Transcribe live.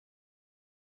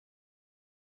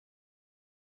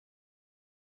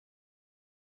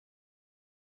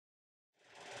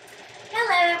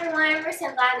everyone. We're so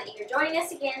glad that you're joining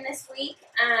us again this week.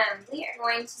 We are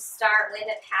going to start with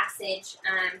a passage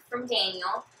from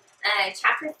Daniel,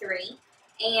 chapter 3.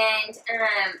 And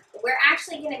we're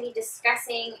actually going to be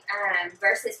discussing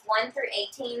verses 1 through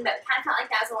 18, but we kind of felt like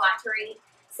that was a lot to read.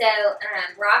 So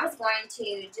Rob is going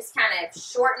to just kind of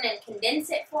shorten and condense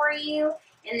it for you.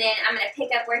 And then I'm going to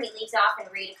pick up where he leaves off and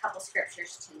read a couple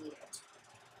scriptures to you.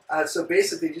 So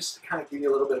basically, just to kind of give you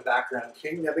a little bit of background,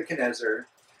 King Nebuchadnezzar,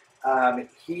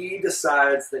 he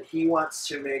decides that he wants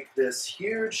to make this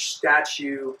huge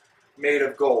statue made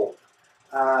of gold.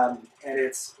 And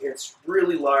it's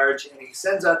really large, and he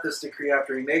sends out this decree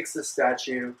after he makes this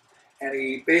statue, and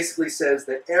he basically says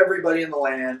that everybody in the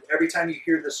land, every time you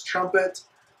hear this trumpet,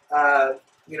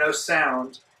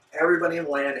 sound, everybody in the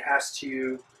land has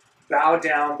to bow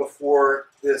down before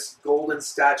this golden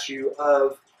statue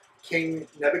of King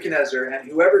Nebuchadnezzar, and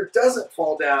whoever doesn't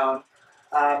fall down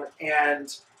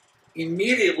and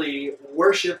immediately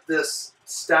worship this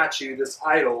statue, this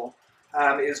idol,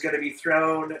 is going to be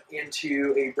thrown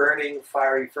into a burning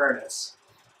fiery furnace.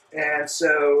 And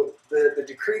so the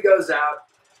decree goes out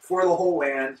for the whole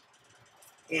land,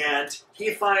 and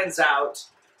he finds out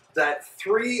that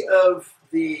 3 of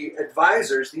the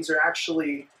advisors, these are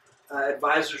actually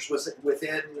advisors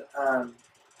within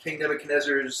King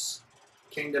Nebuchadnezzar's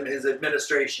kingdom, his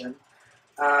administration,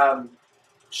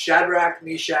 Shadrach,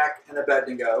 Meshach, and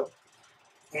Abednego,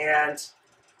 and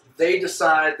they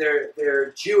decide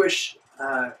they're Jewish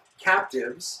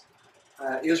captives,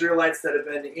 Israelites that have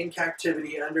been in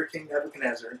captivity under King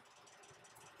Nebuchadnezzar,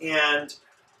 and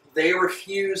they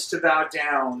refuse to bow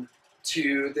down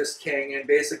to this king and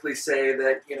basically say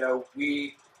that,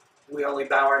 we only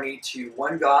bow our knee to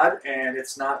one God, and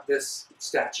it's not this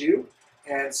statue,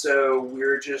 and so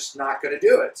we're just not going to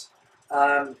do it.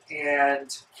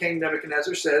 And King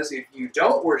Nebuchadnezzar says, if you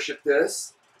don't worship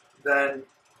this, then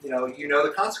you know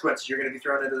the consequences. You're going to be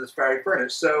thrown into this fiery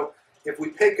furnace. So if we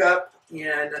pick up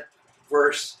in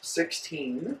verse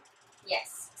 16.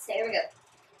 Yes, so here we go.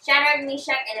 Shadrach,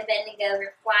 Meshach, and Abednego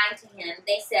replied to him.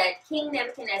 They said, King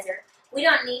Nebuchadnezzar, we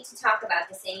don't need to talk about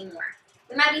this anymore.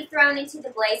 We might be thrown into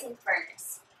the blazing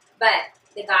furnace, but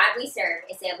the God we serve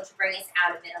is able to bring us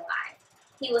out of it alive.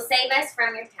 He will save us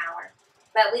from your power.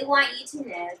 But we want you to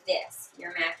know this,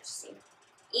 your majesty.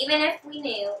 Even if we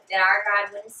knew that our God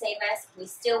wouldn't save us, we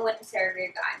still wouldn't serve your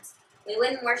gods. We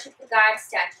wouldn't worship the God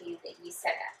statue that you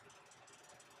set up.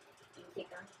 You can keep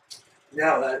going.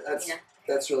 No,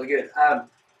 that's really good.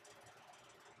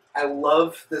 I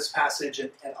love this passage,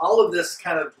 and all of this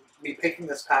kind of, me picking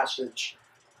this passage,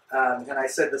 and I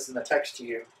said this in the text to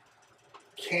you,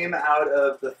 came out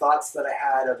of the thoughts that I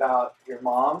had about your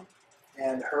mom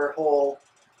and her whole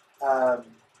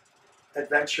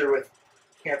adventure with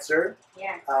cancer,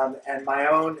 and my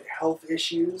own health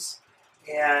issues.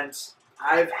 And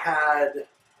I've had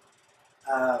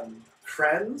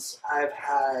friends, I've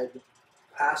had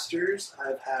pastors,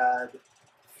 I've had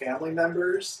family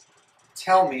members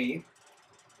tell me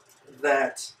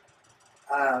that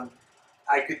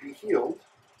I could be healed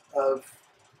of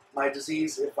my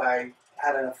disease if I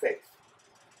had enough faith,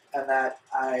 and that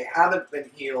I haven't been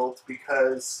healed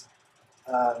because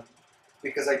I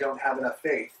don't have enough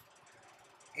faith.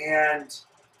 And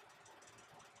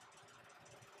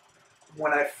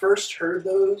when I first heard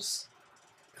those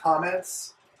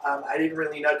comments, I didn't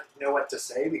really know what to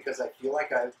say, because I feel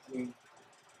like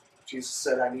Jesus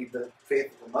said I need the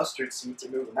faith of a mustard seed to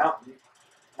move a mountain.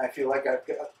 I feel like I've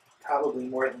got probably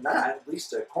more than that, at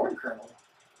least a corn kernel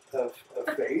of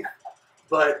faith.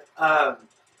 But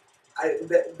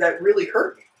that really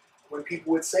hurt me when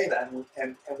people would say that,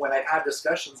 and when I had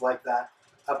discussions like that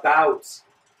about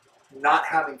not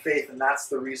having faith, and that's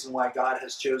the reason why God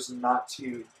has chosen not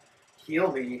to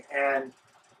heal me. And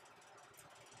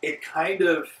it kind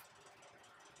of,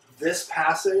 this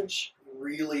passage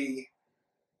really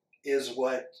is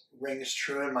what rings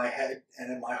true in my head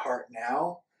and in my heart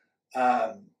now.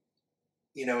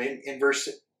 In verse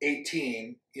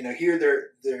 18, here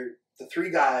the 3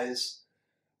 guys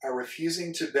are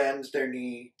refusing to bend their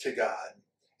knee to God.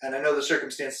 And I know the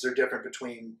circumstances are different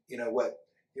between, what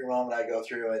your mom and I go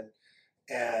through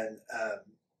and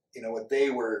what they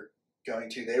were going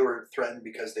to. They were threatened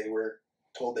because they were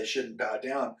told they shouldn't bow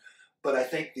down. But I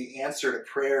think the answer to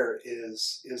prayer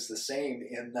is the same,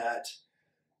 in that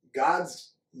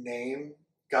God's name,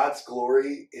 God's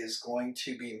glory is going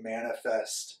to be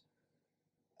manifest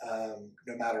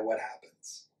no matter what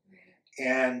happens.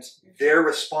 And their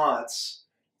response,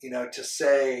 to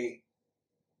say,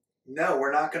 no,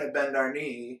 we're not going to bend our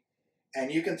knee,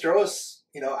 and you can throw us,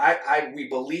 we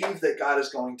believe that God is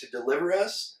going to deliver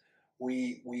us.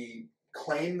 We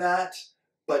claim that,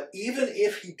 But even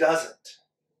if he doesn't,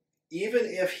 even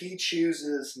if he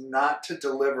chooses not to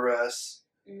deliver us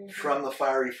from the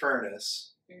fiery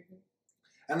furnace,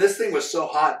 and this thing was so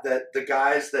hot that the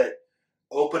guys that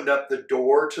opened up the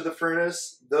door to the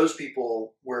furnace, those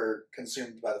people were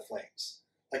consumed by the flames.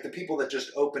 Like the people that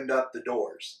just opened up the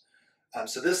doors.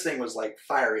 So this thing was like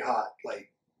fiery hot,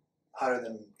 like hotter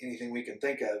than anything we can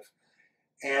think of.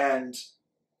 And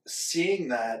seeing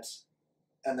that,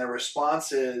 and their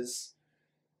response is,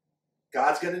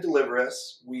 God's going to deliver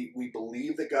us. We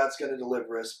believe that God's going to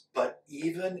deliver us, but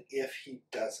even if he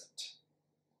doesn't,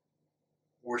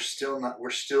 we're still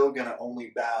going to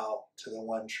only bow to the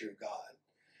one true God.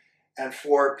 And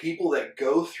for people that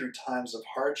go through times of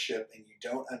hardship and you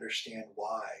don't understand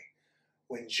why,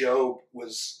 when Job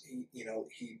was,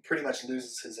 he pretty much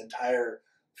loses his entire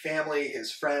family,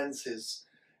 his friends, his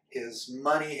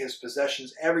money, his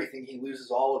possessions, everything, he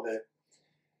loses all of it.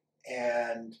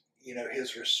 And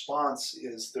his response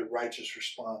is the righteous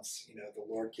response. The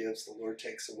Lord gives, the Lord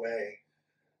takes away.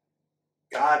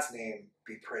 God's name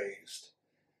be praised.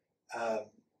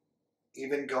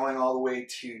 Even going all the way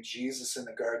to Jesus in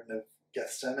the Garden of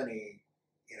Gethsemane,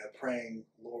 praying,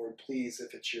 Lord, please,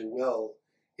 if it's your will.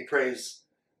 He prays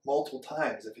multiple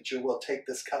times, if it's your will, take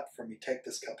this cup from me, take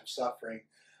this cup of suffering,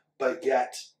 but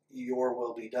yet your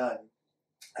will be done.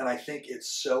 And I think it's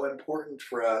so important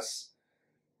for us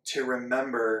to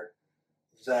remember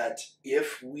that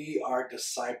if we are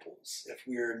disciples, if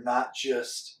we are not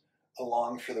just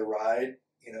along for the ride,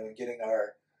 and getting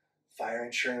our fire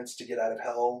insurance to get out of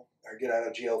hell or get out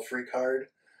of jail free card,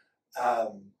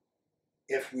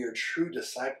 if we are true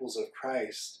disciples of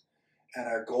Christ and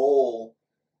our goal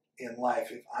in life,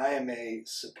 if I am a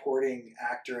supporting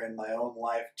actor in my own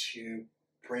life to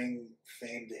bring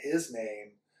fame to his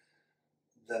name,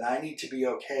 then I need to be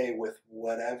okay with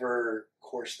whatever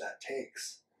course that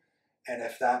takes. And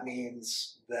if that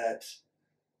means that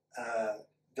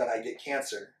that I get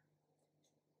cancer,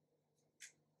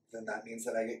 then that means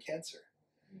that I get cancer.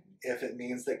 If it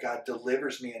means that God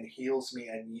delivers me and heals me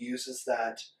and uses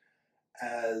that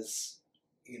as,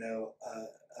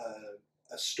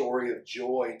 a story of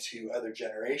joy to other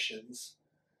generations,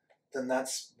 then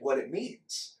that's what it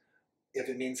means. If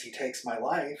it means he takes my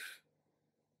life,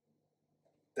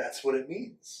 that's what it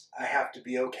means. I have to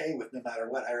be okay with no matter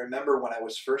what. I remember when I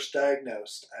was first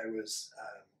diagnosed, I was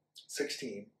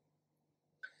 16,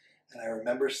 and I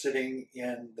remember sitting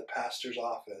in the pastor's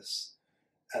office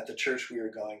at the church we were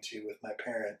going to with my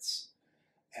parents,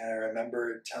 and I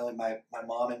remember telling my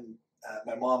mom, and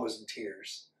my mom was in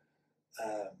tears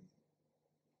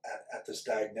at this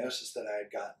diagnosis that I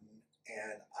had gotten,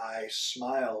 and I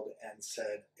smiled and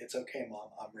said, "It's okay, Mom,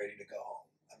 I'm ready to go home.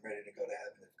 I'm ready to go to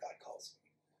heaven if God calls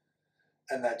me."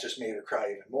 And that just made her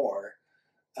cry even more.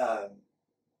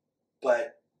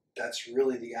 But that's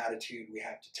really the attitude we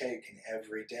have to take, and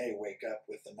every day wake up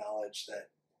with the knowledge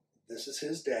that this is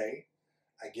his day.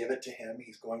 I give it to him.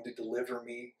 He's going to deliver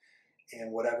me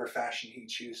in whatever fashion he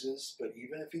chooses. But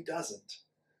even if he doesn't,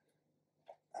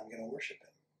 I'm going to worship him.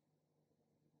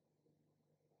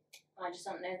 I just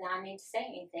don't know that I need to say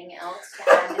anything else to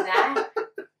add to that.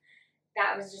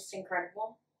 That was just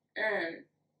incredible. An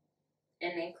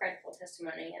incredible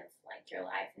testimony of your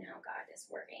life and how God is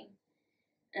working.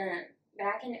 But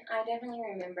I definitely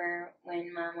remember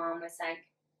when my mom was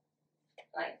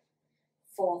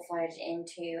full-fledged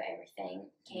into everything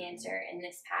cancer in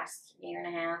this past year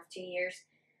and a half, 2 years.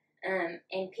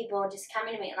 And people just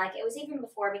coming to me, it was even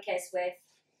before, because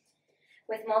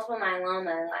with multiple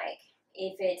myeloma,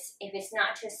 if it's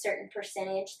not to a certain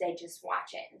percentage, they just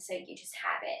watch it, and so you just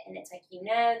have it, and it's that you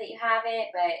have it,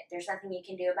 but there's nothing you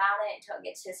can do about it until it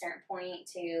gets to a certain point.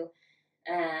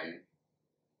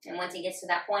 And once it gets to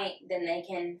that point, then they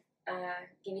can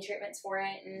give you treatments for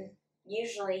it and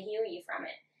usually heal you from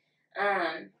it.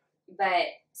 But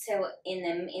so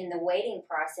in the waiting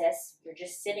process, you're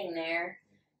just sitting there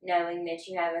knowing that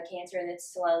you have a cancer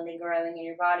that's slowly growing in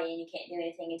your body, and you can't do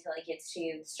anything until it gets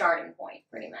to the starting point,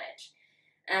 pretty much.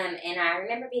 And I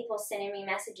remember people sending me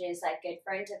messages, good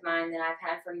friends of mine that I've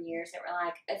had for years, that were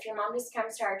like, if your mom just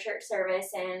comes to our church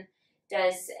service and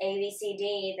does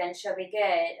ABCD, then she'll be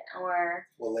good. Or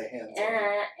we'll lay hands on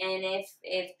her. And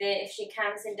if she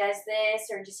comes and does this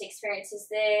or just experiences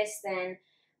this, then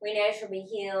we know she'll be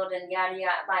healed, and yada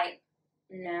yada.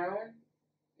 No.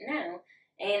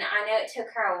 And I know it took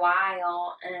her a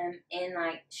while, and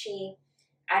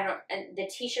the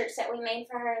t-shirts that we made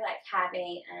for her had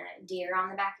a deer on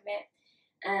the back of it,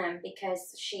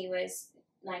 because she was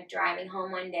driving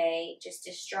home one day just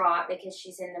distraught because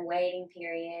she's in the waiting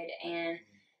period, and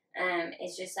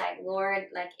It's just like, Lord,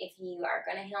 like, if you are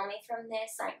going to heal me from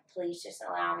this, like, please just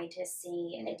allow me to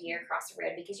see a deer cross the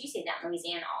road, because you see that in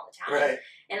Louisiana all the time. Right.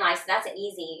 And, like, so that's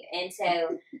easy. And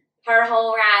so her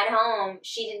whole ride home,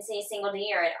 she didn't see a single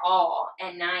deer at all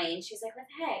at night. And she was like, what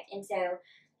the heck? And so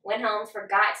went home,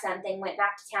 forgot something, went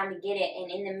back to town to get it.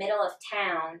 And in the middle of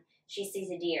town, she sees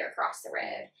a deer across the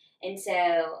road. And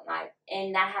so, like,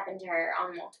 and that happened to her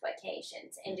on multiple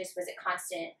occasions, and just was a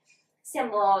constant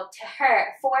symbol to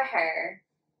her, for her,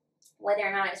 whether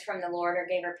or not it's from the Lord or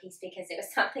gave her peace because it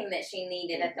was something that she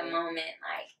needed at the moment.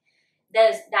 Like,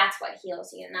 that's what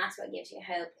heals you, and that's what gives you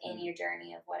hope in your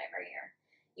journey of whatever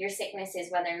your sickness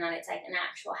is, whether or not it's like an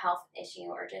actual health issue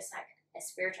or just like a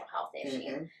spiritual health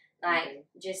issue. Like,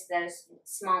 just those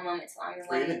small moments along the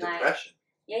way. Even like, depression.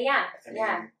 Yeah.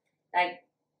 Like,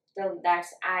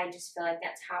 I just feel like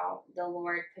that's how the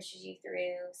Lord pushes you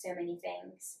through so many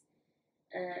things.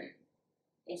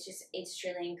 It's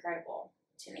truly incredible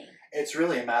to me. It's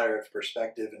really a matter of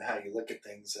perspective and how you look at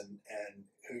things and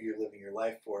who you're living your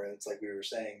life for. It's like we were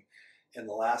saying in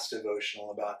the last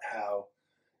devotional about how,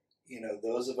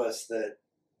 those of us that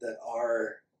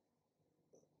are,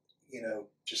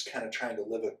 just kind of trying to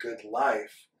live a good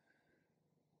life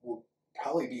will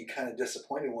probably be kind of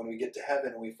disappointed when we get to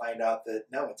heaven and we find out that,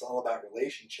 no, it's all about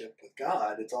relationship with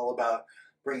God. It's all about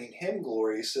bringing Him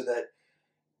glory, so that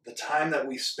the time that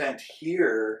we spent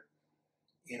here,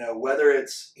 whether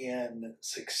it's in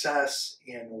success,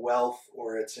 in wealth,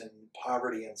 or it's in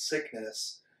poverty and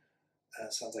sickness,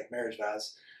 sounds like marriage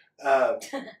vows.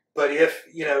 But if,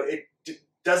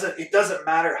 it doesn't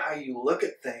matter how you look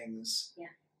at things,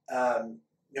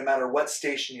 no matter what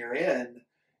station you're in,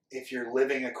 if you're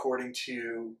living according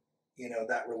to,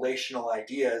 that relational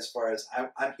idea, as far as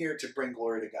I'm here to bring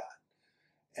glory to God.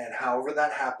 And however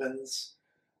that happens,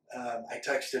 I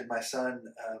texted my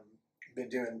son, been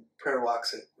doing prayer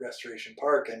walks at Restoration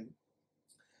Park, and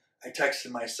I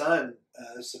texted my son,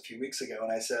 this was a few weeks ago,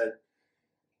 and I said,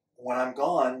 when I'm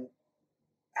gone,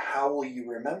 how will you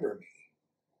remember me?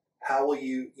 How will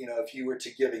you, if you were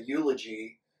to give a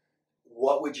eulogy,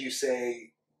 what would you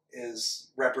say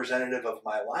is representative of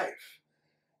my life?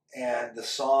 And the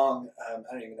song, I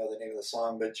don't even know the name of the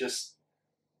song, but just,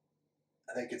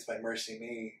 I think it's by Mercy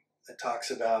Me, that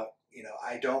talks about,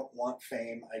 I don't want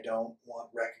fame, I don't want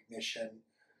recognition.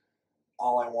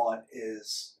 All I want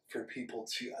is for people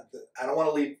to, I don't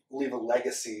want to leave a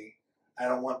legacy. I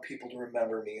don't want people to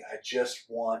remember me. I just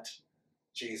want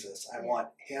Jesus. I want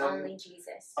Him. Only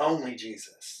Jesus. Only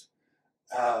Jesus.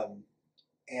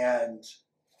 And,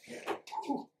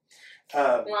 well,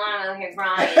 I'm over here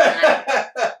crying.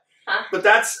 Huh? But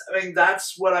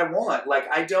that's what I want. Like,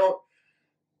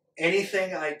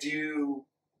 anything I do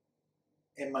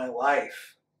in my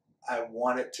life, I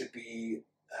want it to be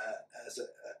as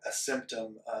a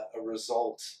symptom, a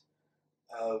result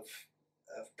of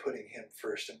putting Him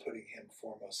first and putting Him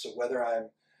foremost. So whether I'm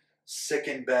sick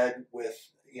in bed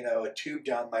with, a tube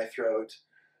down my throat,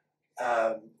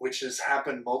 which has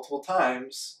happened multiple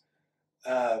times,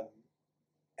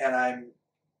 and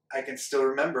I can still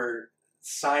remember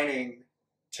signing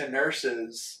to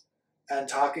nurses and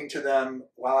talking to them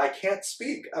while I can't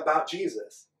speak about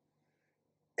Jesus.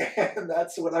 And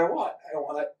that's what I want.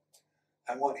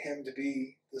 I want Him to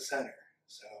be the center.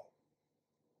 So.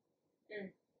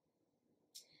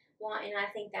 Well, and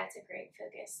I think that's a great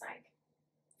focus, like,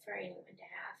 for anyone to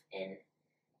have, and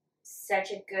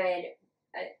such a good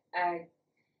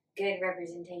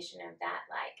representation of that,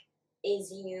 like,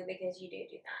 is you, because you do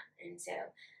that. And so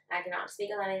I cannot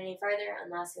speak on it any further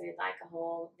unless we would like a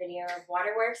whole video of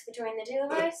waterworks between the two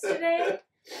of us today.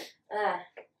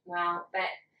 Wow. But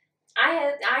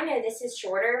I know this is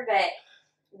shorter, but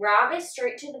Rob is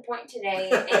straight to the point today,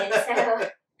 and so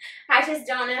I just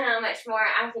don't know how much more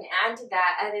I can add to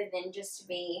that other than just to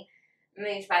be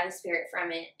moved by the Spirit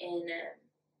from it. And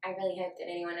I really hope that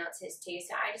anyone else is too.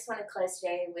 So I just want to close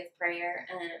today with prayer.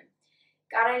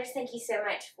 God, I just thank you so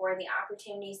much for the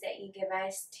opportunities that you give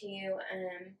us to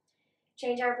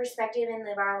change our perspective and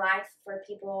live our life for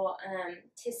people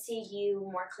to see you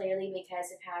more clearly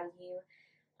because of how you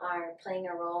are playing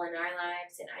a role in our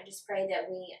lives. And I just pray that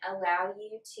we allow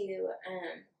you to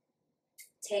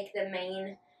take the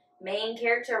main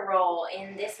character role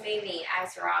in this movie,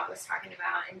 as Rob was talking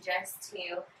about, and just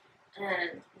to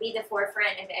be the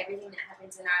forefront of everything that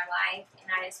happens in our life. And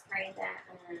I just pray that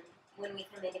when we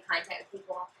come into contact with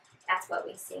people, that's what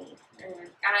we see.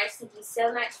 God, I just thank you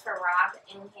so much for Rob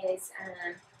and his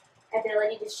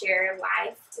ability to share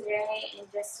life today,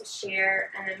 and just to share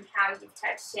how you've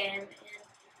touched him and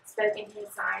spoken to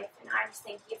his life. And I just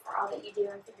thank you for all that you do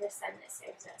and for your Son that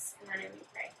saves us. In that name we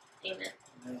pray.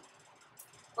 Amen.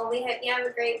 Well, we hope you have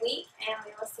a great week, and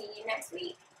we will see you next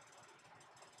week.